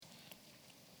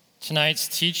Tonight's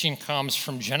teaching comes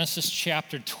from Genesis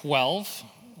chapter 12.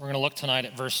 We're going to look tonight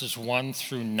at verses 1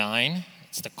 through 9.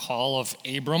 It's the call of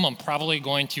Abram. I'm probably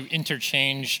going to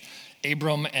interchange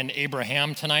Abram and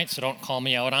Abraham tonight, so don't call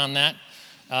me out on that.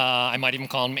 I might even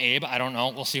call him Abe. I don't know.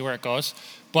 We'll see where it goes.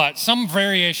 But some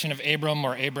variation of Abram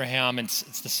or Abraham,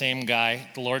 it's the same guy.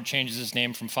 The Lord changes his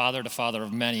name from father to father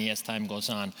of many as time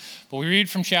goes on. But we read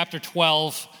from chapter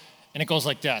 12, and it goes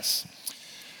like this.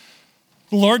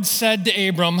 The Lord said to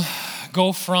Abram,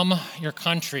 "Go from your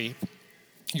country,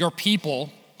 your people,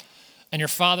 and your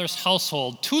father's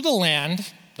household to the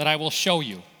land that I will show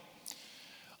you.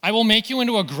 I will make you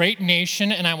into a great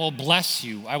nation, and I will bless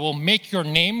you. I will make your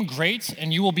name great,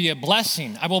 and you will be a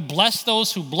blessing. I will bless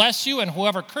those who bless you, and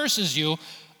whoever curses you,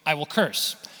 I will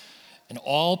curse. And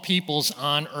all peoples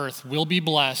on earth will be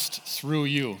blessed through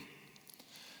you."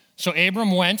 So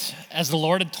Abram went as the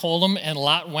Lord had told him, and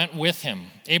Lot went with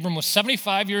him. Abram was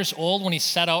 75 years old when he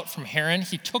set out from Haran.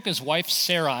 He took his wife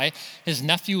Sarai, his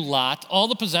nephew Lot, all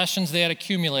the possessions they had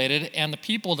accumulated, and the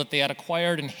people that they had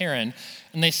acquired in Haran,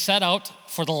 and they set out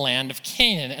for the land of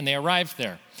Canaan, and they arrived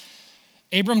there.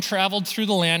 Abram traveled through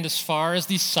the land as far as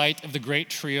the site of the great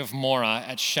tree of Moreh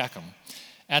at Shechem.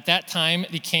 At that time,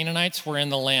 the Canaanites were in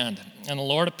the land, and the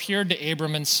Lord appeared to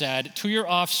Abram and said, "To your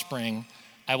offspring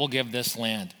I will give this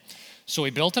land." So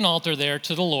he built an altar there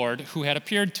to the Lord who had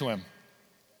appeared to him.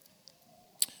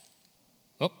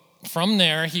 From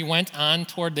there, he went on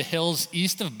toward the hills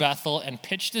east of Bethel and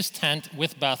pitched his tent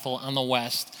with Bethel on the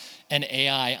west and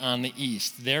Ai on the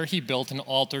east. There he built an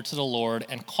altar to the Lord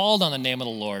and called on the name of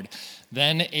the Lord.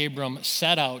 Then Abram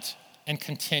set out and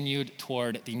continued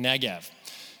toward the Negev.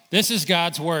 This is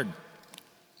God's word.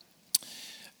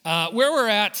 Where we're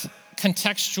at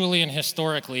contextually and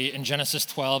historically in Genesis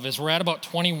 12 is we're at about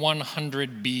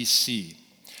 2100 BC.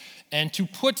 And to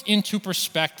put into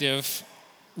perspective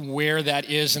where that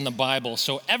is in the Bible,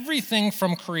 so everything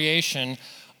from creation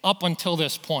up until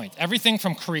this point, everything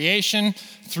from creation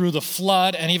through the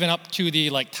flood and even up to the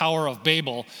Tower of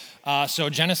Babel, so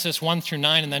Genesis 1 through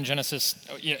 9 and then Genesis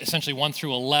essentially 1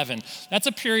 through 11, that's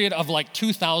a period of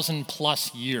 2,000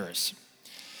 plus years.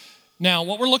 Now,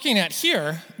 what we're looking at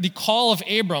here, the call of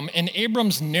Abram and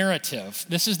Abram's narrative,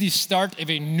 this is the start of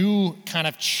a new kind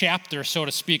of chapter, so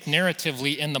to speak,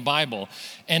 narratively in the Bible.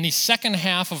 And the second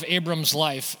half of Abram's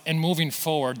life and moving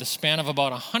forward, the span of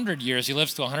about 100 years, he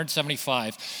lives to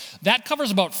 175, that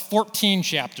covers about 14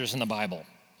 chapters in the Bible.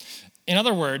 In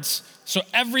other words, so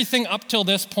everything up till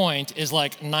this point is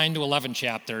 9 to 11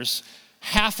 chapters.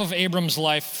 Half of Abram's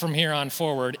life from here on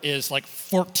forward is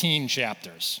 14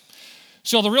 chapters.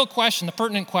 So the real question, the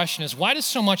pertinent question is, why does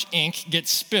so much ink get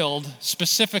spilled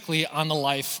specifically on the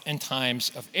life and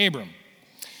times of Abram?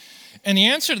 And the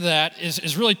answer to that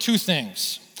is really two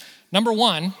things. Number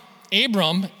one,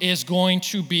 Abram is going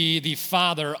to be the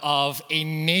father of a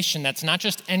nation that's not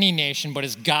just any nation, but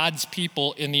is God's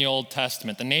people in the Old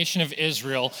Testament, the nation of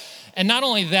Israel. And not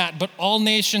only that, but all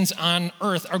nations on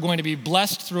earth are going to be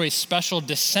blessed through a special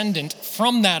descendant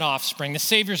from that offspring. The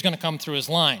Savior is going to come through his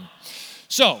line.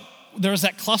 So there's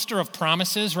that cluster of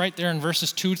promises right there in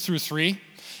verses 2 through 3,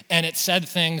 and it said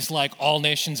things like, all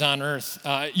nations on earth,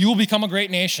 you will become a great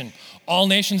nation. All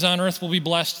nations on earth will be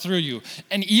blessed through you.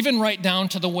 And even right down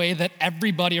to the way that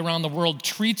everybody around the world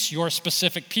treats your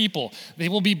specific people. They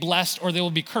will be blessed or they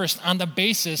will be cursed on the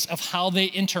basis of how they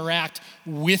interact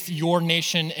with your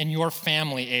nation and your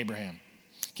family, Abraham.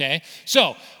 Okay?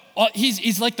 So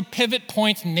he's like the pivot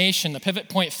point nation, the pivot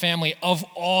point family of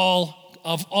all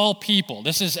people.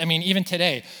 This is, even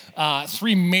today,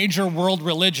 3 major world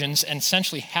religions and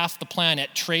essentially half the planet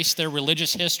trace their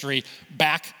religious history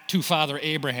back to Father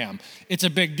Abraham. It's a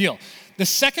big deal. The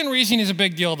second reason it's a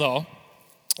big deal, though,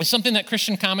 is something that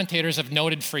Christian commentators have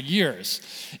noted for years,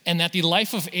 and that the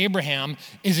life of Abraham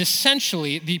is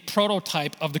essentially the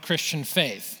prototype of the Christian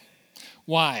faith.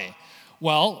 Why?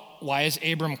 Well, why is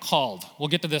Abram called? We'll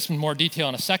get to this in more detail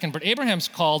in a second, but Abraham's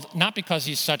called not because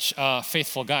he's such a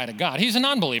faithful guy to God. He's a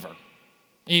non-believer.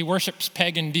 He worships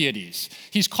pagan deities.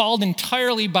 He's called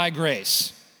entirely by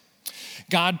grace.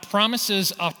 God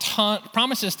promises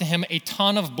to him a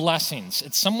ton of blessings.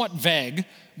 It's somewhat vague,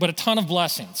 but a ton of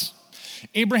blessings.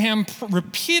 Abraham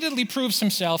repeatedly proves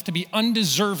himself to be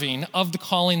undeserving of the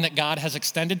calling that God has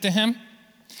extended to him,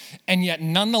 and yet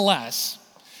nonetheless,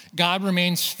 God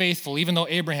remains faithful, even though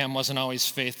Abraham wasn't always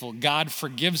faithful. God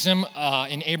forgives him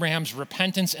in Abraham's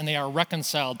repentance, and they are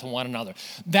reconciled to one another.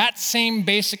 That same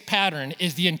basic pattern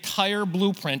is the entire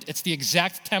blueprint. It's the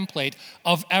exact template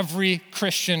of every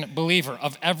Christian believer,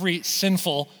 of every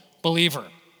sinful believer.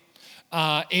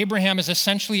 Abraham is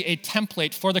essentially a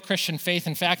template for the Christian faith.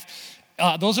 In fact,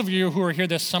 those of you who were here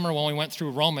this summer when we went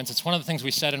through Romans, it's one of the things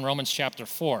we said in Romans chapter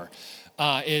 4,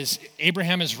 is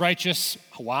Abraham is righteous.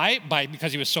 Why?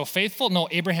 Because he was so faithful? No,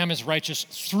 Abraham is righteous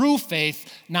through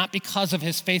faith, not because of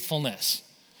his faithfulness.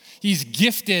 He's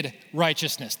gifted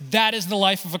righteousness. That is the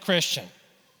life of a Christian,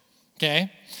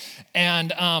 okay?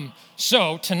 And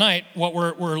so tonight, what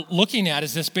we're looking at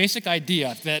is this basic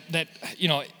idea that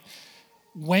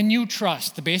when you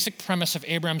trust, the basic premise of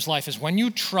Abraham's life is when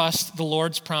you trust the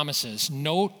Lord's promises,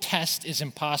 no test is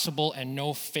impossible and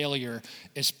no failure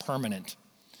is permanent.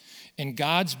 In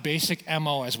God's basic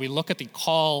MO, as we look at the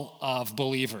call of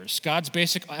believers, God's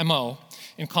basic MO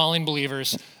in calling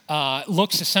believers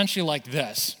looks essentially like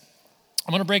this.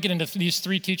 I'm going to break it into these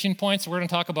 3 teaching points. We're going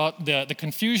to talk about the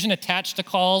confusion attached to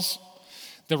calls,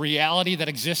 the reality that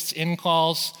exists in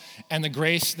calls, and the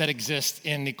grace that exists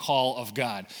in the call of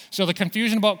God. So the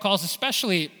confusion about calls,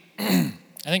 especially, I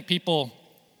think people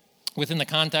within the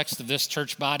context of this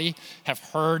church body have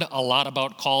heard a lot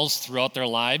about calls throughout their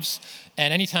lives.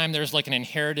 And anytime there's like an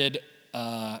inherited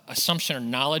assumption or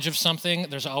knowledge of something,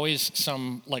 there's always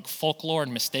some like folklore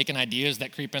and mistaken ideas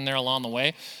that creep in there along the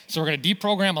way. So we're going to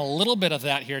deprogram a little bit of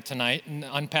that here tonight and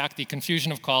unpack the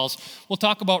confusion of calls. We'll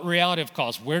talk about reality of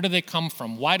calls. Where do they come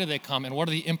from? Why do they come? And what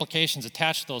are the implications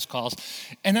attached to those calls?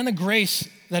 And then the grace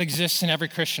that exists in every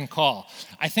Christian call.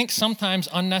 I think sometimes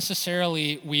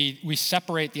unnecessarily we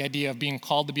separate the idea of being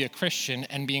called to be a Christian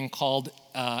and being called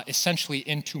essentially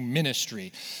into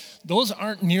ministry. Those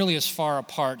aren't nearly as far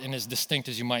apart and as distinct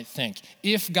as you might think.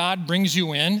 If God brings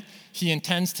you in, he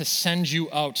intends to send you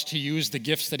out to use the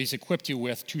gifts that he's equipped you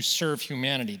with to serve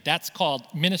humanity. That's called,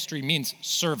 ministry means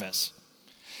service.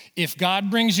 If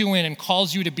God brings you in and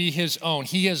calls you to be his own,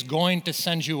 he is going to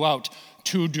send you out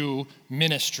to do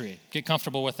ministry. Get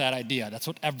comfortable with that idea. That's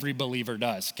what every believer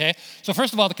does, okay? So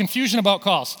first of all, the confusion about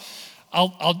calls.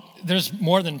 There's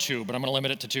more than 2, but I'm going to limit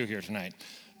it to 2 here tonight.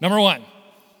 Number 1.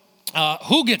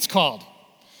 Who gets called?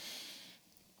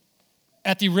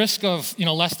 At the risk of,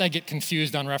 lest I get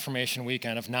confused on Reformation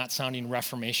weekend of not sounding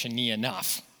Reformation-y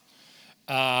enough,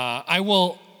 I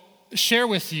will share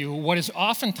with you what is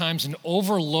oftentimes an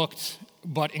overlooked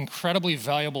but incredibly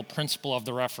valuable principle of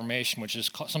the Reformation, which is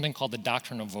something called the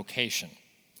doctrine of vocation.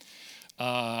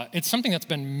 It's something that's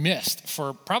been missed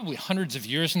for probably hundreds of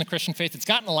years in the Christian faith. It's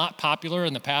gotten a lot popular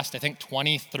in the past, I think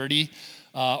 20, 30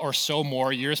 or so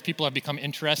more years. People have become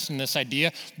interested in this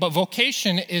idea. But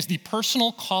vocation is the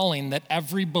personal calling that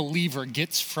every believer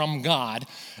gets from God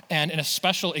and in a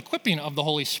special equipping of the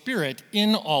Holy Spirit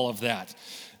in all of that.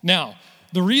 Now,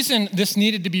 the reason this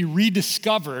needed to be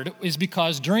rediscovered is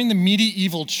because during the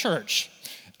medieval church,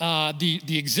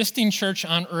 the existing church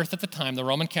on earth at the time, the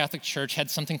Roman Catholic Church,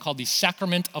 had something called the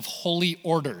Sacrament of Holy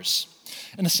Orders.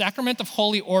 And the Sacrament of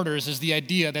Holy Orders is the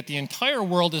idea that the entire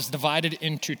world is divided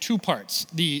into 2 parts,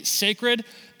 the sacred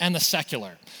and the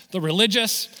secular, the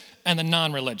religious and the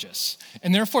non-religious.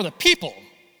 And therefore the people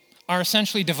are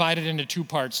essentially divided into 2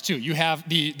 parts too. You have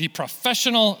the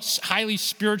professional, highly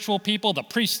spiritual people, the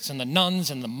priests and the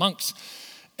nuns and the monks,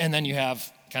 and then you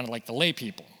have kind of like the lay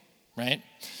people, right?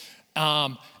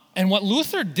 And what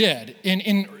Luther did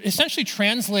in essentially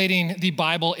translating the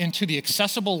Bible into the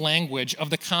accessible language of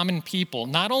the common people,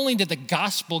 not only did the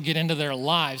gospel get into their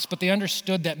lives, but they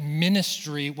understood that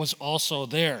ministry was also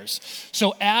theirs.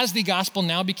 So as the gospel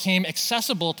now became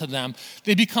accessible to them,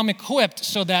 they become equipped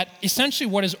so that essentially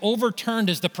what is overturned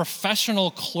is the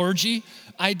professional clergy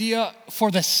idea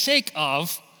for the sake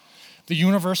of the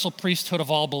universal priesthood of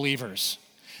all believers.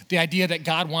 The idea that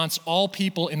God wants all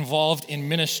people involved in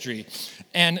ministry.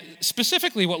 And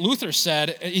specifically what Luther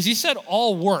said is he said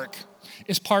all work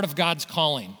is part of God's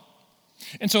calling.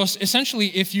 And so essentially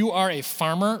if you are a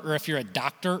farmer or if you're a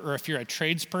doctor or if you're a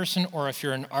tradesperson or if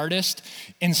you're an artist,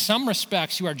 in some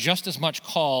respects you are just as much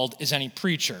called as any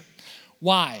preacher.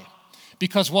 Why?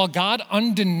 Because while God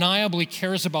undeniably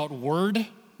cares about word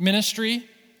ministry,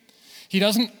 he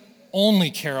doesn't only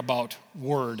care about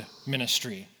word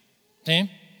ministry.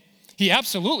 Okay? He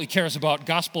absolutely cares about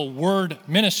gospel word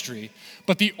ministry,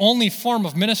 but the only form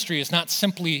of ministry is not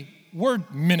simply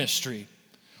word ministry.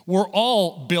 We're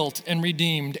all built and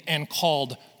redeemed and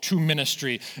called to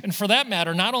ministry. And for that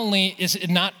matter, not only is it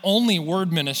not only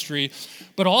word ministry,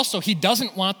 but also he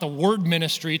doesn't want the word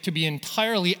ministry to be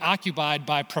entirely occupied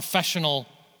by professional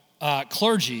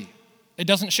clergy.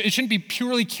 It shouldn't be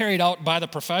purely carried out by the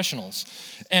professionals.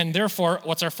 And therefore,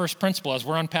 what's our first principle? As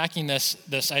we're unpacking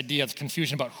this idea of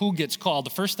confusion about who gets called,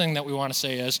 the first thing that we want to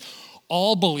say is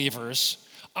all believers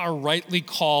are rightly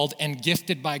called and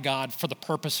gifted by God for the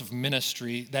purpose of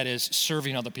ministry, that is,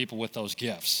 serving other people with those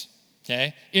gifts.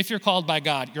 Okay? If you're called by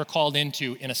God, you're called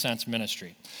into, in a sense,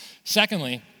 ministry.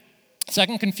 Secondly,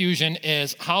 Second confusion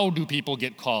is, how do people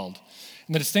get called?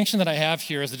 And the distinction that I have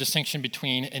here is the distinction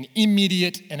between an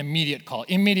immediate and immediate call.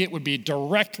 Immediate would be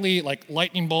directly, like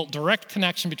lightning bolt, direct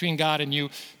connection between God and you.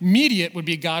 Immediate would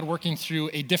be God working through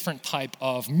a different type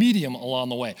of medium along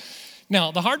the way.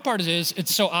 Now, the hard part is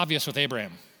it's so obvious with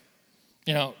Abraham.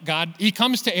 God, he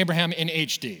comes to Abraham in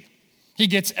HD. He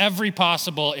gets every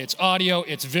possible, it's audio,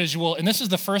 it's visual, and this is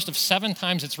the first of 7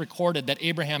 times it's recorded that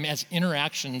Abraham has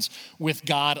interactions with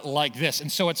God like this. And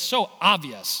so it's so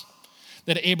obvious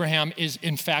that Abraham is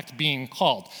in fact being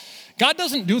called. God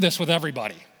doesn't do this with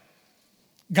everybody.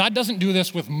 God doesn't do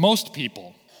this with most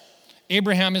people.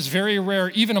 Abraham is very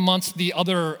rare, even amongst the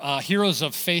other heroes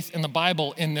of faith in the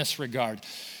Bible in this regard.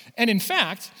 And in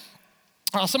fact,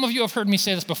 some of you have heard me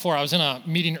say this before. I was in a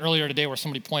meeting earlier today where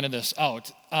somebody pointed this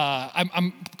out.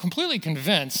 I'm completely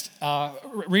convinced,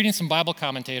 reading some Bible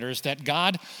commentators, that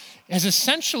God has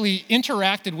essentially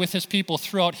interacted with his people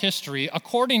throughout history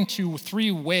according to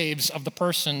 3 waves of the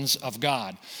persons of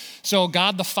God. So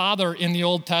God the Father in the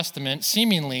Old Testament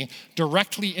seemingly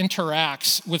directly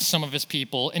interacts with some of his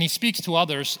people, and he speaks to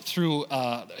others through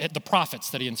the prophets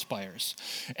that he inspires.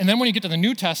 And then when you get to the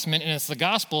New Testament and it's the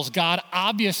Gospels, God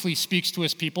obviously speaks to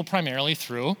his people primarily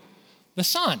through the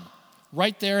Son,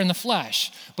 right there in the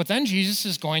flesh. But then Jesus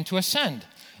is going to ascend,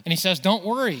 and he says, don't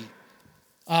worry.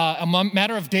 A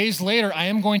matter of days later, I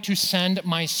am going to send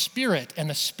my Spirit, and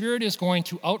the Spirit is going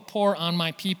to outpour on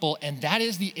my people, and that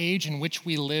is the age in which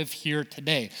we live here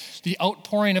today, the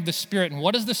outpouring of the Spirit. And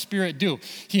what does the Spirit do?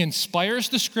 He inspires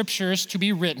the Scriptures to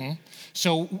be written,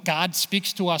 so God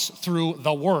speaks to us through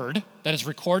the Word that is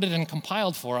recorded and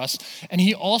compiled for us, and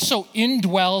he also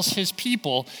indwells his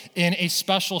people in a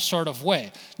special sort of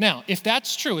way. Now, if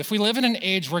that's true, if we live in an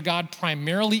age where God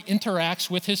primarily interacts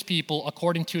with his people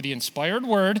according to the inspired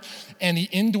Word and the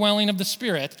indwelling of the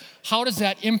Spirit, how does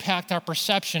that impact our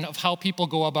perception of how people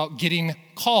go about getting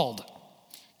called?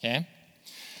 Okay?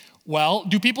 Well,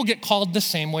 do people get called the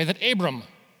same way that Abram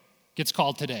gets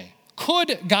called today?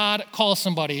 Could God call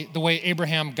somebody the way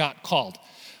Abraham got called?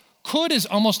 Could is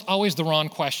almost always the wrong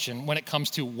question when it comes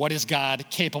to what is God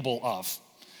capable of,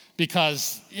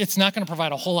 because it's not going to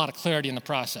provide a whole lot of clarity in the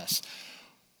process.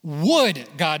 Would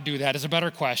God do that is a better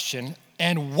question,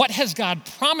 and what has God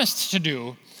promised to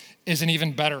do is an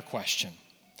even better question.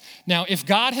 Now, if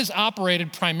God has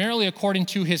operated primarily according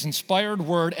to his inspired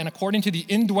Word and according to the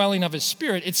indwelling of his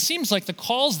Spirit, it seems like the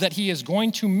calls that he is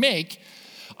going to make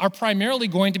are primarily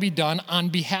going to be done on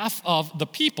behalf of the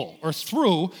people or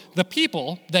through the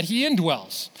people that he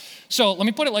indwells. So let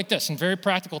me put it like this in very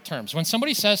practical terms. When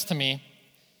somebody says to me,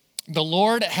 the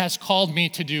Lord has called me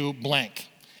to do blank,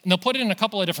 and they'll put it in a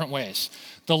couple of different ways.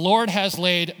 The Lord has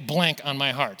laid blank on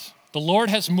my heart. The Lord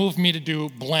has moved me to do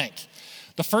blank.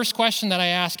 The first question that I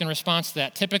ask in response to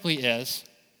that typically is,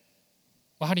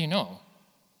 well, how do you know?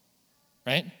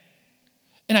 Right?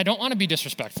 And I don't want to be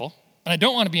disrespectful, and I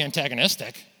don't want to be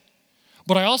antagonistic.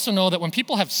 But I also know that when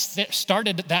people have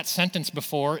started that sentence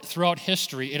before throughout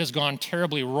history, it has gone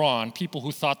terribly wrong, people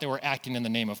who thought they were acting in the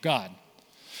name of God.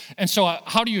 And so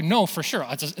how do you know for sure?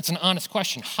 It's an honest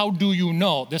question. How do you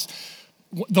know this?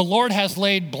 The Lord has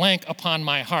laid blank upon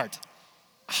my heart.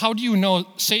 How do you know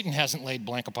Satan hasn't laid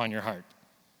blank upon your heart?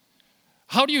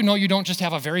 How do you know you don't just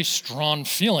have a very strong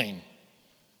feeling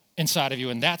inside of you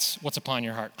and that's what's upon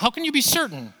your heart? How can you be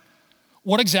certain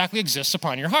what exactly exists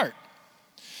upon your heart?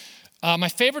 My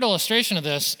favorite illustration of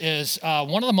this is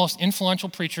one of the most influential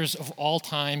preachers of all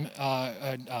time,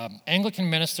 an Anglican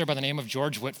minister by the name of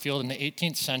George Whitefield in the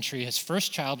 18th century. His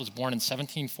first child was born in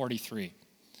 1743.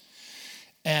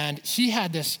 And he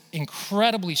had this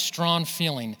incredibly strong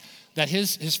feeling that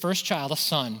his first child, a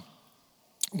son,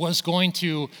 was going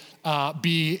to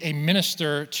be a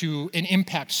minister to and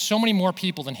impact so many more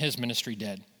people than his ministry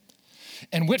did.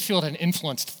 And Whitefield had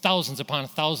influenced thousands upon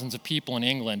thousands of people in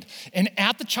England. And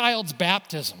at the child's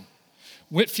baptism,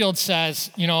 Whitefield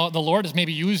says, the Lord has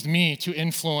maybe used me to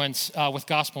influence with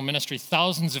gospel ministry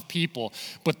thousands of people,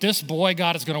 but this boy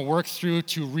God is going to work through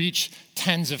to reach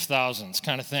tens of thousands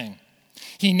kind of thing.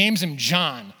 He names him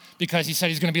John because he said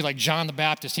he's going to be like John the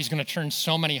Baptist. He's going to turn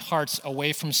so many hearts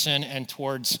away from sin and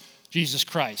towards Jesus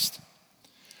Christ.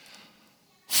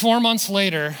 4 months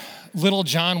later, little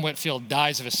John Whitefield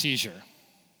dies of a seizure.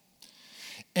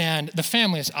 And the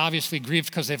family is obviously grieved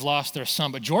because they've lost their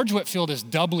son, but George Whitefield is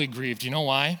doubly grieved. You know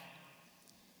why?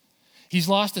 He's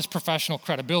lost his professional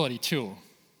credibility too.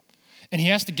 And he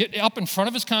has to get up in front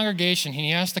of his congregation and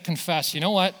he has to confess, you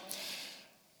know what?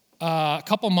 A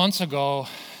couple months ago,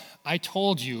 I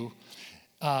told you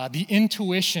the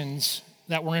intuitions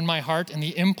that were in my heart and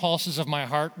the impulses of my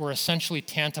heart were essentially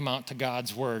tantamount to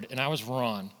God's word, and I was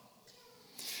wrong.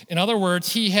 In other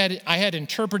words, I had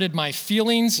interpreted my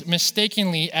feelings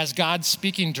mistakenly as God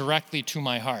speaking directly to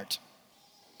my heart.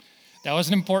 That was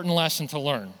an important lesson to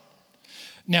learn.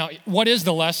 Now, what is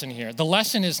the lesson here? The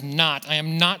lesson is I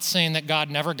am not saying that God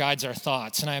never guides our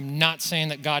thoughts, and I am not saying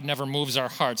that God never moves our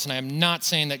hearts, and I am not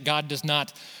saying that God does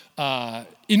not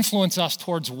influence us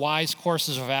towards wise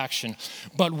courses of action.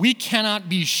 But we cannot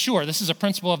be sure, this is a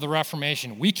principle of the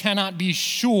Reformation, we cannot be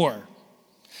sure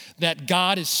that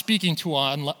God is speaking to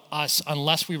us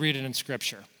unless we read it in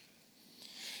Scripture.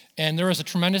 And there is a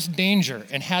tremendous danger,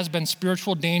 and has been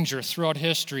spiritual danger throughout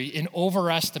history, in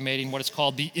overestimating what is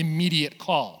called the immediate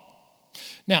call.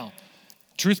 Now,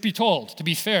 truth be told, to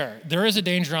be fair, there is a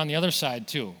danger on the other side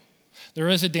too. There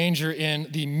is a danger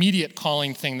in the immediate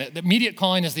calling thing. The immediate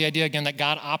calling is the idea, again, that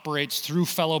God operates through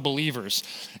fellow believers.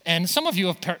 And some of you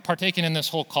have partaken in this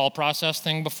whole call process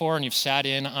thing before, and you've sat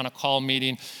in on a call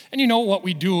meeting, and you know what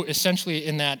we do essentially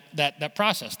in that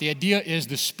process. The idea is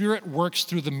the Spirit works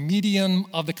through the medium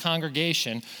of the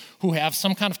congregation who have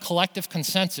some kind of collective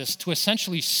consensus to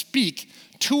essentially speak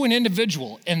to an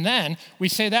individual. And then we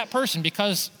say that person,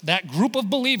 because that group of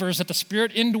believers that the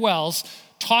Spirit indwells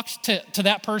talked to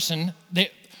that person,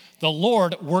 the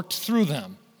Lord worked through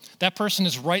them. That person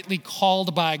is rightly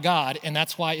called by God, and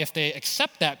that's why if they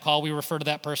accept that call, we refer to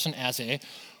that person as a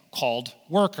called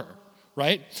worker,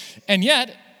 right? And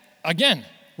yet, again,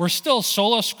 we're still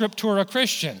sola scriptura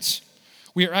Christians.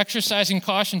 We are exercising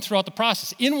caution throughout the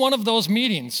process. In one of those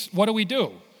meetings, what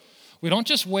do? We don't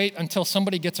just wait until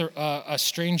somebody gets a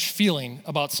strange feeling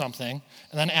about something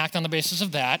and then act on the basis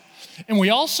of that. And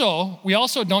we also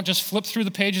don't just flip through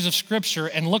the pages of Scripture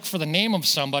and look for the name of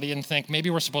somebody and think maybe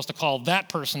we're supposed to call that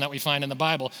person that we find in the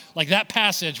Bible. Like that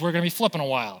passage, we're going to be flipping a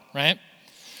while, right?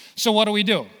 So what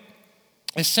do?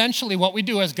 Essentially, what we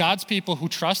do as God's people who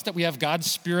trust that we have God's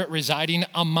Spirit residing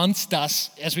amongst us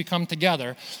as we come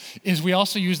together is we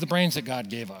also use the brains that God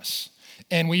gave us.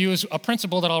 And we use a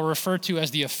principle that I'll refer to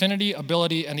as the affinity,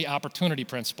 ability, and the opportunity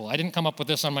principle. I didn't come up with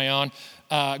this on my own.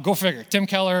 Go figure. Tim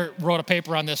Keller wrote a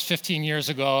paper on this 15 years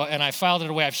ago, and I filed it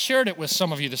away. I've shared it with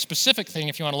some of you. The specific thing,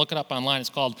 if you want to look it up online, it's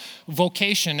called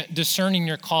Vocation, Discerning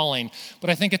Your Calling. But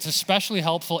I think it's especially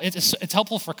helpful. It's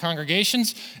helpful for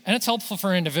congregations, and it's helpful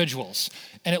for individuals.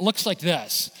 And it looks like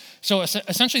this. So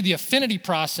essentially, the affinity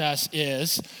process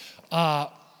is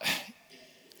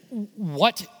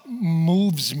what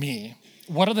moves me?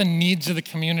 What are the needs of the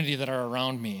community that are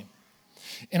around me?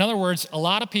 In other words, a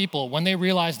lot of people, when they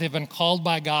realize they've been called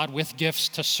by God with gifts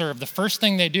to serve, the first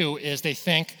thing they do is they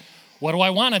think, what do I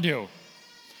want to do?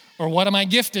 Or what am I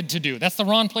gifted to do? That's the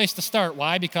wrong place to start.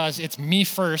 Why? Because it's me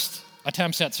first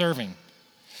attempts at serving.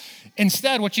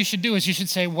 Instead, what you should do is you should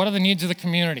say, what are the needs of the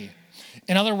community?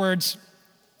 In other words,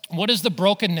 what is the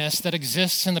brokenness that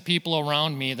exists in the people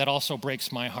around me that also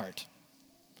breaks my heart?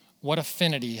 What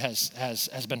affinity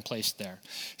has been placed there?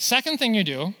 Second thing you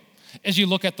do is you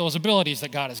look at those abilities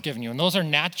that God has given you. And those are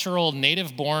natural,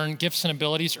 native-born gifts and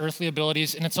abilities, earthly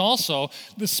abilities. And it's also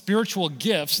the spiritual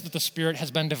gifts that the Spirit has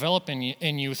been developing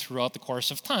in you throughout the course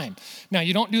of time. Now,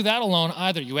 you don't do that alone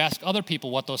either. You ask other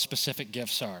people what those specific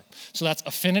gifts are. So that's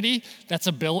affinity, that's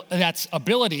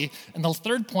ability. And the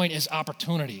third point is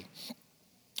opportunity.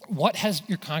 What has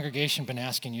your congregation been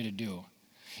asking you to do?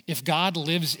 If God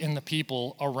lives in the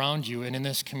people around you and in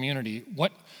this community,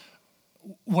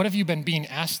 what have you been being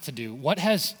asked to do? What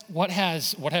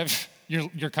have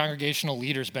your congregational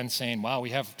leaders been saying? Wow,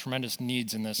 we have tremendous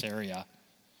needs in this area.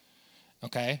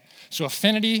 Okay? So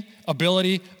affinity,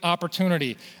 ability,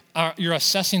 opportunity. You're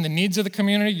assessing the needs of the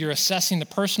community. You're assessing the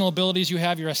personal abilities you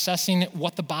have. You're assessing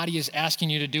what the body is asking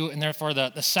you to do. And therefore,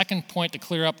 the second point to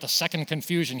clear up the second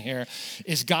confusion here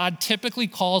is God typically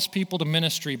calls people to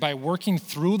ministry by working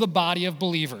through the body of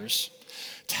believers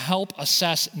to help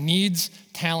assess needs,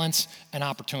 talents, and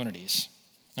opportunities.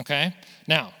 Okay?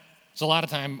 Now, it's a lot of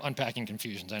time unpacking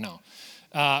confusions, I know.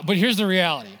 But here's the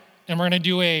reality. And we're going to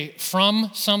do a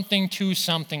from something to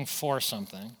something for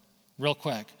something real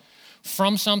quick.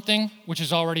 From something which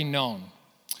is already known.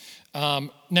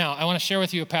 Now, I want to share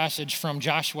with you a passage from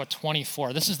Joshua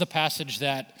 24. This is the passage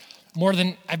that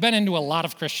I've been into a lot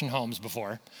of Christian homes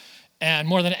before, and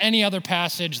more than any other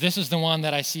passage, this is the one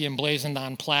that I see emblazoned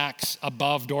on plaques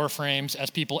above door frames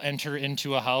as people enter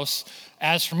into a house.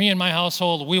 As for me and my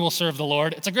household, we will serve the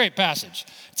Lord. It's a great passage.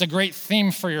 It's a great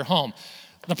theme for your home.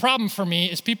 The problem for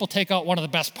me is people take out one of the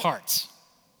best parts.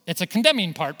 It's a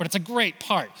condemning part, but it's a great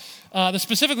part.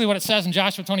 Specifically what it says in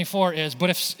Joshua 24 is,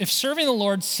 but if serving the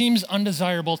Lord seems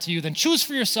undesirable to you, then choose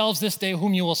for yourselves this day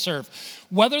whom you will serve,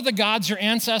 whether the gods your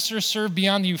ancestors served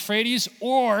beyond the Euphrates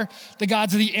or the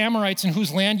gods of the Amorites in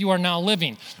whose land you are now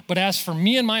living. But as for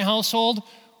me and my household,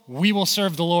 we will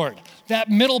serve the Lord. That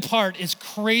middle part is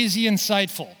crazy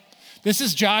insightful. This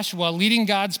is Joshua leading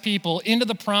God's people into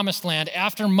the promised land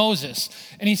after Moses.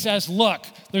 And he says, look,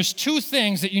 there's two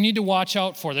things that you need to watch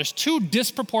out for. There's two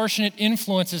disproportionate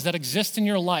influences that exist in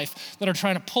your life that are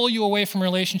trying to pull you away from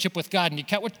relationship with God. And you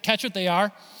catch what they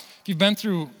are? If you've been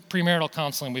through premarital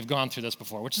counseling, we've gone through this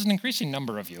before, which is an increasing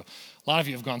number of you. A lot of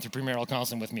you have gone through premarital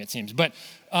counseling with me, it seems. But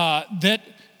that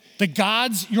the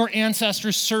gods your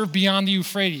ancestors served beyond the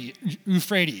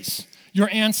Euphrates, your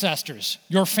ancestors,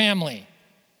 your family,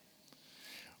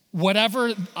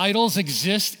 whatever idols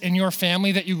exist in your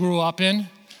family that you grew up in,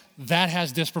 that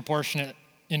has disproportionate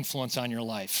influence on your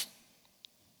life.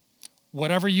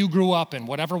 Whatever you grew up in,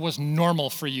 whatever was normal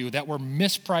for you, that were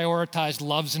misprioritized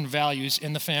loves and values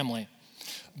in the family,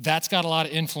 that's got a lot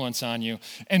of influence on you.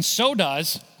 And so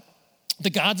does the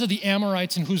gods of the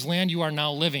Amorites in whose land you are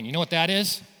now living. You know what that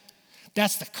is?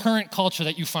 That's the current culture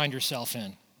that you find yourself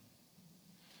in.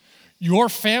 Your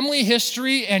family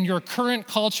history and your current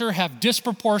culture have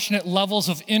disproportionate levels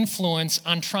of influence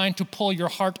on trying to pull your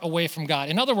heart away from God.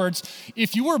 In other words,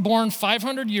 if you were born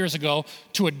 500 years ago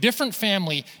to a different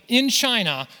family in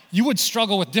China, you would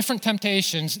struggle with different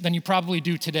temptations than you probably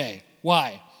do today.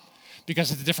 Why?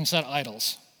 Because it's a different set of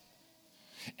idols.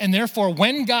 And therefore,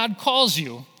 when God calls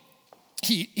you,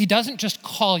 he doesn't just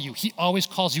call you, he always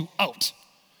calls you out.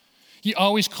 He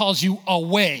always calls you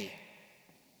away.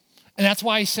 And that's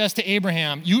why he says to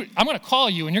Abraham, I'm going to call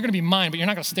you and you're going to be mine, but you're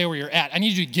not going to stay where you're at. I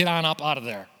need you to get on up out of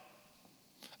there.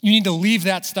 You need to leave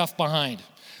that stuff behind.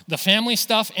 The family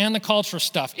stuff and the culture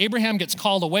stuff. Abraham gets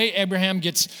called away. Abraham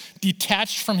gets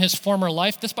detached from his former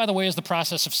life. This, by the way, is the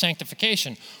process of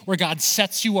sanctification, where God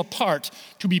sets you apart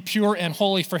to be pure and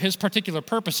holy for his particular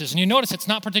purposes. And you notice it's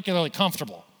not particularly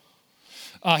comfortable.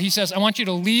 He says, I want you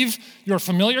to leave your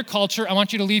familiar culture. I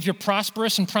want you to leave your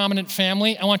prosperous and prominent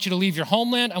family. I want you to leave your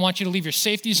homeland. I want you to leave your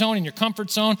safety zone and your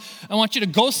comfort zone. I want you to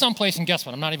go someplace, and guess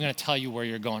what? I'm not even going to tell you where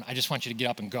you're going. I just want you to get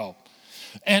up and go.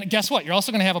 And guess what? You're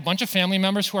also going to have a bunch of family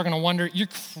members who are going to wonder, you're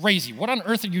crazy. What on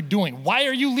earth are you doing? Why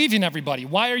are you leaving everybody?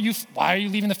 Why are you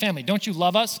leaving the family? Don't you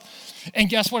love us? And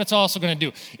guess what it's also going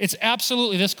to do? It's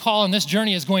absolutely, this call and this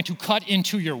journey is going to cut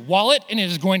into your wallet, and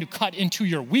it is going to cut into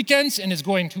your weekends, and is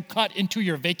going to cut into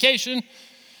your vacation.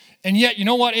 And yet, you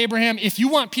know what, Abraham? If you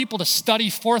want people to study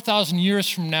 4,000 years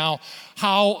from now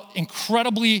how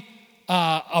incredibly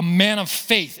a man of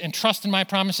faith and trust in my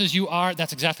promises you are,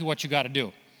 that's exactly what you got to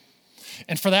do.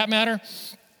 And for that matter,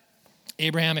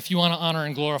 Abraham, if you want to honor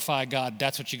and glorify God,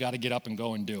 that's what you got to get up and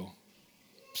go and do.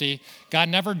 See, God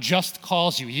never just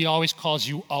calls you. He always calls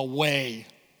you away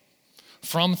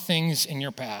from things in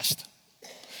your past.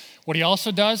 What he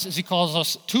also does is he calls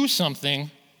us to something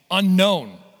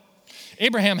unknown.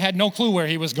 Abraham had no clue where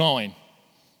he was going.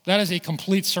 That is a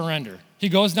complete surrender. He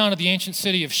goes down to the ancient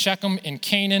city of Shechem in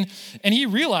Canaan, and he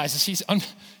realizes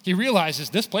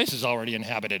this place is already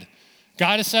inhabited.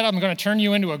 God has said, I'm going to turn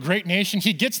you into a great nation.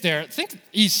 He gets there. Think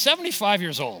he's 75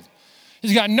 years old.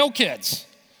 He's got no kids.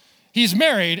 He's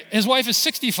married. His wife is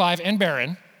 65 and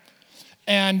barren.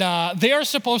 And they are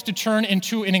supposed to turn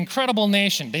into an incredible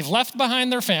nation. They've left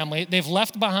behind their family. They've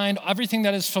left behind everything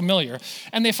that is familiar.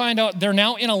 And they find out they're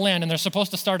now in a land and they're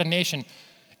supposed to start a nation.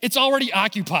 It's already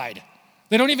occupied.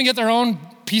 They don't even get their own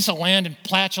piece of land and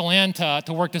patch of land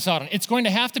to work this out. And it's going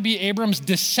to have to be Abram's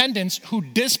descendants who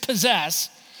dispossess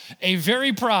a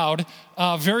very proud,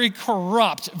 very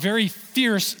corrupt, very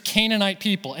fierce Canaanite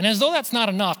people. And as though that's not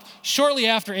enough, shortly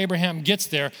after Abraham gets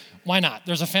there, why not?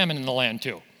 There's a famine in the land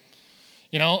too.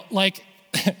 You know,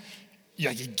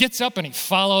 he gets up and he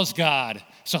follows God.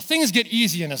 So things get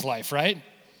easy in his life, right?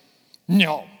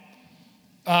 No.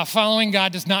 Following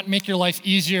God does not make your life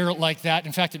easier like that.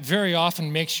 In fact, it very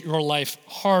often makes your life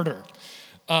harder.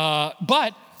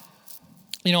 But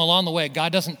along the way,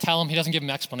 God doesn't tell him, he doesn't give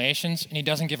him explanations, and he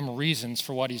doesn't give him reasons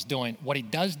for what he's doing. What he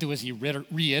does do is he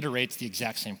reiterates the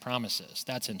exact same promises.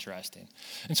 That's interesting.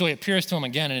 And so he appears to him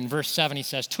again, and in verse 7 he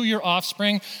says, to your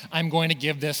offspring, I'm going to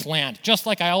give this land. Just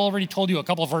like I already told you a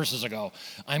couple of verses ago,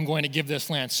 I'm going to give this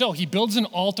land. So he builds an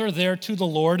altar there to the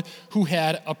Lord who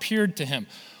had appeared to him.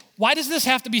 Why does this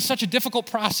have to be such a difficult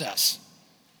process?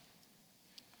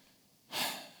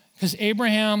 Because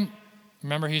Abraham,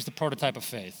 remember, he's the prototype of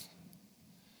faith.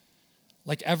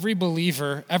 Like every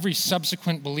believer, every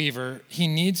subsequent believer, he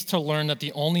needs to learn that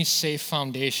the only safe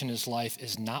foundation in his life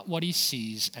is not what he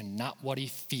sees and not what he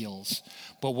feels,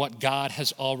 but what God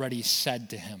has already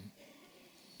said to him.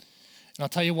 And I'll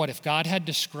tell you what, if God had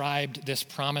described this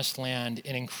promised land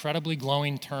in incredibly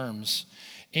glowing terms,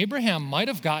 Abraham might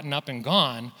have gotten up and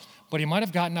gone, but he might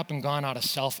have gotten up and gone out of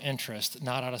self-interest,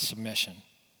 not out of submission.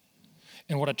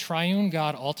 And what a triune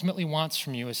God ultimately wants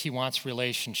from you is he wants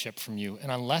relationship from you.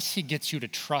 And unless he gets you to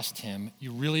trust him,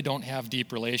 you really don't have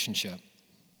deep relationship.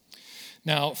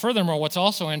 Now, furthermore, what's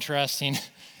also interesting,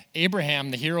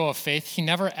 Abraham, the hero of faith, he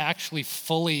never actually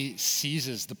fully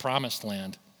seizes the promised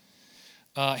land.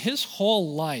 His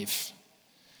whole life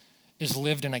is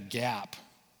lived in a gap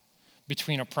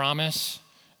between a promise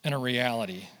and a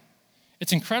reality.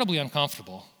 It's incredibly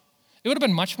uncomfortable. It would have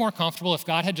been much more comfortable if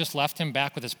God had just left him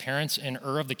back with his parents in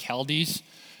Ur of the Chaldees,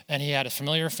 and he had a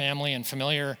familiar family and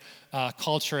familiar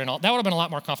culture and all. That would have been a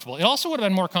lot more comfortable. It also would have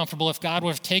been more comfortable if God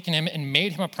would have taken him and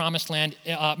made him a promised land,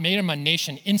 made him a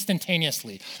nation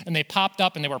instantaneously. And they popped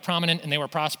up and they were prominent and they were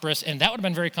prosperous, and that would have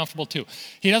been very comfortable too.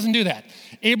 He doesn't do that.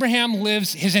 Abraham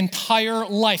lives his entire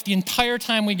life, the entire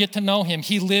time we get to know him,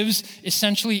 he lives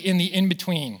essentially in the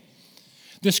in-between.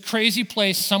 This crazy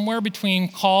place somewhere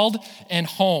between called and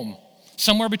home.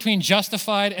 Somewhere between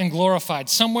justified and glorified,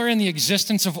 somewhere in the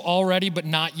existence of already but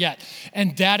not yet.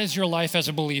 And that is your life as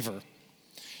a believer.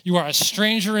 You are a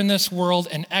stranger in this world,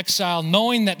 an exile,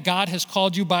 knowing that God has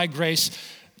called you by grace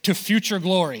to future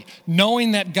glory,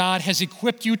 knowing that God has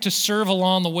equipped you to serve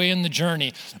along the way in the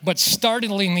journey, but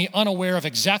startlingly unaware of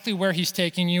exactly where he's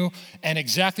taking you and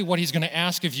exactly what he's going to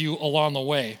ask of you along the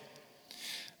way.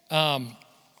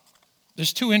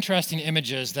 There's two interesting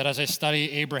images that as I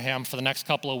study Abraham for the next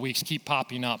couple of weeks keep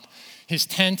popping up. His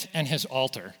tent and his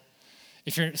altar.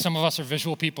 Some of us are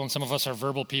visual people and some of us are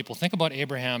verbal people. Think about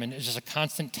Abraham and it's just a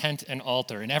constant tent and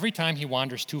altar. And every time he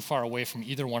wanders too far away from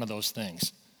either one of those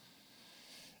things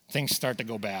start to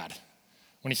go bad.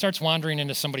 When he starts wandering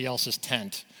into somebody else's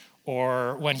tent,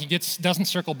 or when he doesn't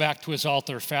circle back to his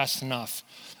altar fast enough,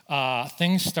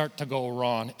 things start to go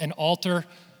wrong. An altar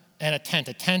and a tent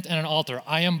and an altar.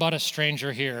 I am but a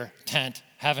stranger here, tent,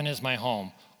 heaven is my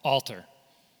home, altar.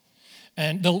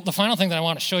 And the final thing that I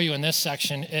want to show you in this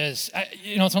section is,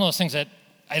 it's one of those things that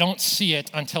I don't see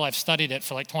it until I've studied it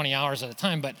for like 20 hours at a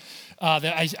time, but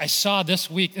that I saw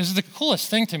this week. This is the coolest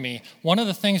thing to me. One of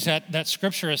the things that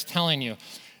Scripture is telling you,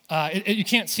 you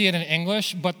can't see it in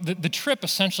English, but the trip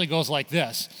essentially goes like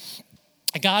this.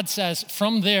 God says,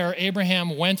 from there,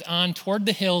 Abraham went on toward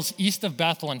the hills east of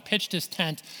Bethel and pitched his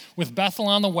tent with Bethel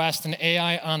on the west and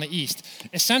Ai on the east.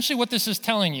 Essentially what this is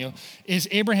telling you is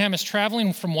Abraham is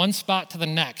traveling from one spot to the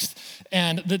next.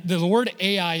 And the word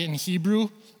Ai in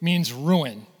Hebrew means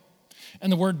ruin. And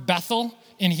the word Bethel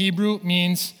in Hebrew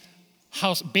means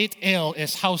house. Beit El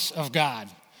is house of God.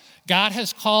 God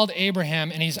has called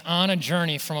Abraham and he's on a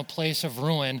journey from a place of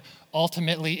ruin,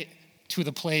 ultimately to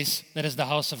the place that is the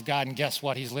house of God. And guess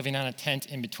what? He's living on a tent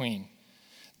in between.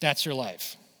 That's your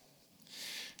life.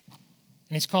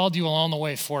 And he's called you along the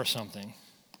way for something.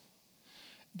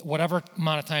 Whatever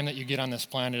amount of time that you get on this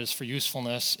planet is for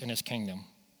usefulness in his kingdom.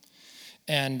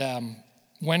 And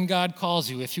when God calls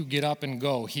you, if you get up and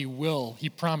go, he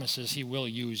promises he will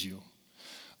use you.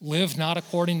 Live not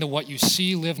according to what you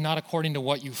see, live not according to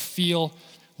what you feel,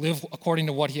 live according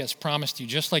to what he has promised you,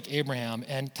 just like Abraham.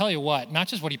 And tell you what, not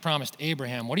just what he promised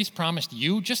Abraham, what he's promised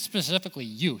you, just specifically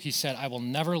you. He said, I will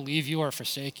never leave you or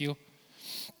forsake you.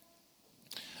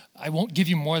 I won't give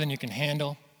you more than you can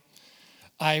handle.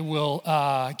 I will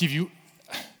give you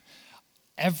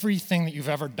everything that you've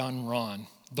ever done wrong.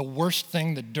 The worst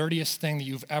thing, the dirtiest thing that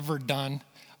you've ever done,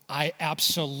 I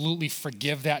absolutely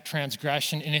forgive that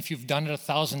transgression. And if you've done it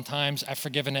 1,000 times, I've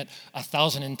forgiven it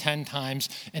 1,010 times.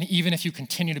 And even if you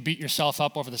continue to beat yourself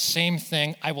up over the same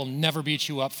thing, I will never beat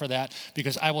you up for that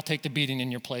because I will take the beating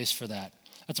in your place for that.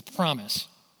 That's a promise.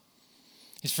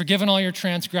 He's forgiven all your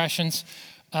transgressions.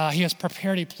 He has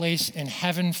prepared a place in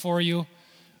heaven for you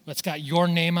that's got your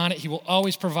name on it. He will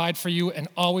always provide for you and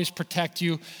always protect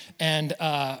you. And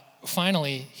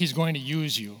finally, he's going to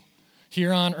use you.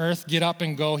 Here on earth, get up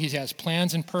and go. He has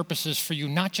plans and purposes for you,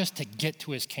 not just to get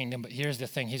to his kingdom, but here's the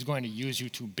thing. He's going to use you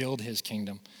to build his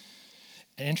kingdom.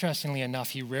 And interestingly enough,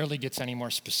 he rarely gets any more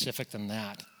specific than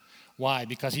that. Why?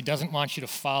 Because he doesn't want you to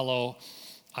follow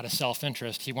out of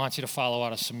self-interest. He wants you to follow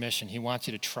out of submission. He wants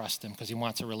you to trust him because he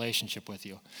wants a relationship with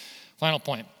you. Final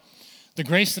point. The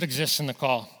grace that exists in the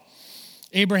call.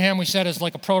 Abraham, we said, is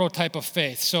like a prototype of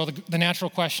faith. So the natural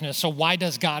question is, so why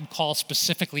does God call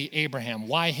specifically Abraham?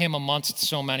 Why him amongst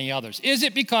so many others? Is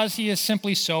it because he is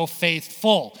simply so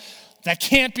faithful? That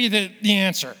can't be the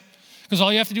answer. Because all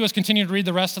you have to do is continue to read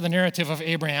the rest of the narrative of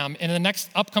Abraham. And in the next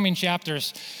upcoming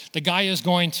chapters, the guy is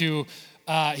going to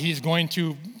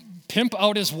pimp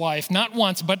out his wife, not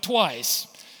once, but twice.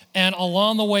 And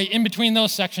along the way, in between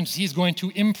those sections, he's going to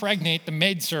impregnate the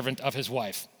maidservant of his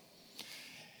wife.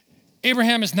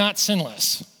 Abraham is not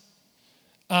sinless.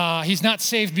 He's not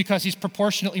saved because he's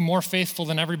proportionately more faithful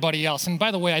than everybody else. And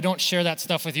by the way, I don't share that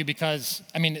stuff with you because,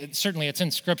 certainly it's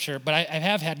in Scripture, but I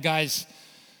have had guys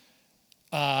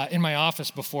in my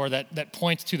office before that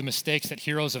point to the mistakes that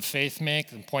heroes of faith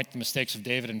make, and point to the mistakes of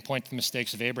David and point to the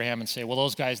mistakes of Abraham and say, well,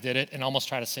 those guys did it, and almost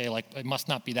try to say, like, it must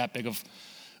not be that big of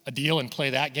a deal and play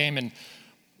that game. And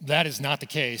that is not the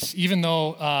case. Even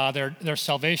though their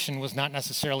salvation was not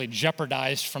necessarily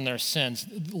jeopardized from their sins,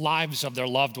 lives of their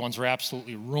loved ones were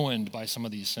absolutely ruined by some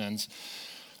of these sins,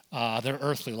 their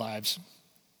earthly lives.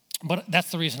 But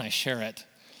that's the reason I share it,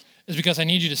 is because I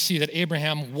need you to see that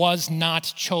Abraham was not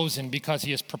chosen because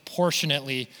he is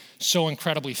proportionately so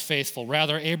incredibly faithful.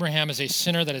 Rather, Abraham is a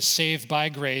sinner that is saved by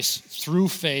grace through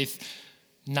faith,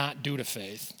 not due to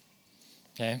faith.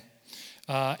 Okay?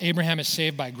 Abraham is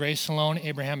saved by grace alone.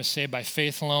 Abraham is saved by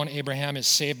faith alone. Abraham is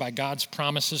saved by God's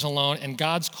promises alone. And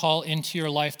God's call into your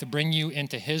life to bring you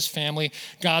into his family,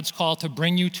 God's call to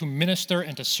bring you to minister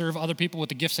and to serve other people with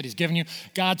the gifts that he's given you,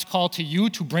 God's call to you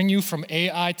to bring you from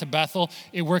Ai to Bethel,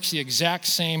 it works the exact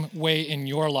same way in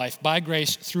your life, by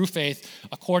grace, through faith,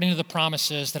 according to the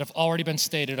promises that have already been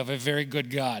stated of a very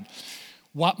good God.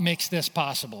 What makes this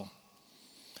possible?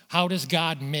 How does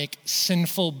God make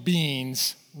sinful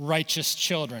beings righteous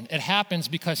children? It happens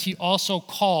because he also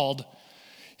called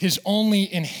his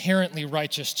only inherently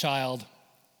righteous child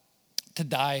to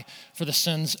die for the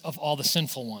sins of all the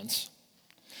sinful ones.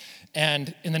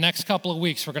 And in the next couple of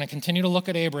weeks, we're going to continue to look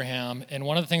at Abraham, and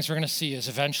one of the things we're going to see is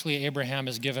eventually Abraham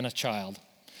is given a child.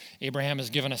 Abraham is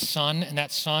given a son, and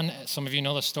that son, some of you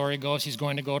know the story goes, he's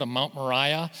going to go to Mount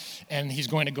Moriah, and he's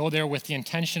going to go there with the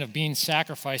intention of being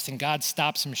sacrificed, and God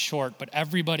stops him short. But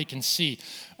everybody can see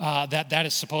that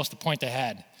is supposed to point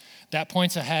ahead. That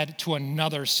points ahead to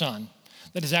another son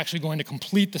that is actually going to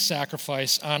complete the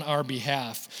sacrifice on our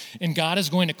behalf. And God is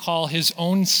going to call his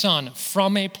own son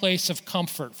from a place of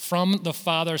comfort, from the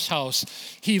Father's house.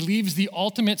 He leaves the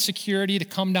ultimate security to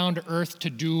come down to earth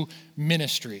to do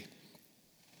ministry.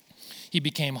 He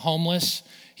became homeless,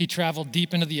 he traveled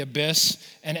deep into the abyss,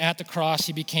 and at the cross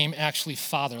he became actually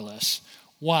fatherless.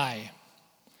 Why?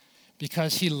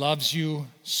 Because he loves you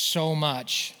so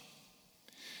much,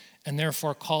 and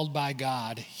therefore called by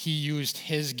God, he used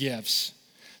his gifts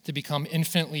to become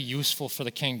infinitely useful for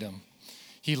the kingdom.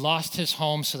 He lost his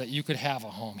home so that you could have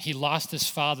a home. He lost his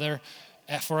father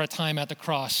for a time at the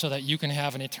cross so that you can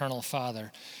have an eternal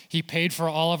Father. He paid for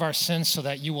all of our sins so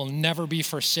that you will never be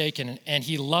forsaken. And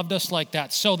he loved us like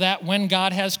that so that when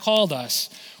God has called us,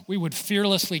 we would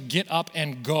fearlessly get up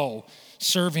and go,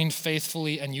 serving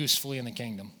faithfully and usefully in the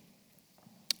kingdom.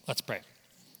 Let's pray.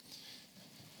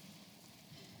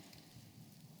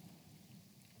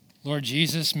 Lord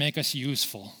Jesus, make us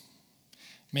useful.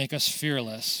 Make us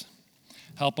fearless.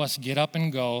 Help us get up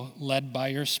and go, led by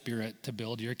your Spirit, to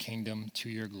build your kingdom to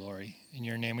your glory. In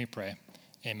your name we pray.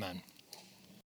 Amen.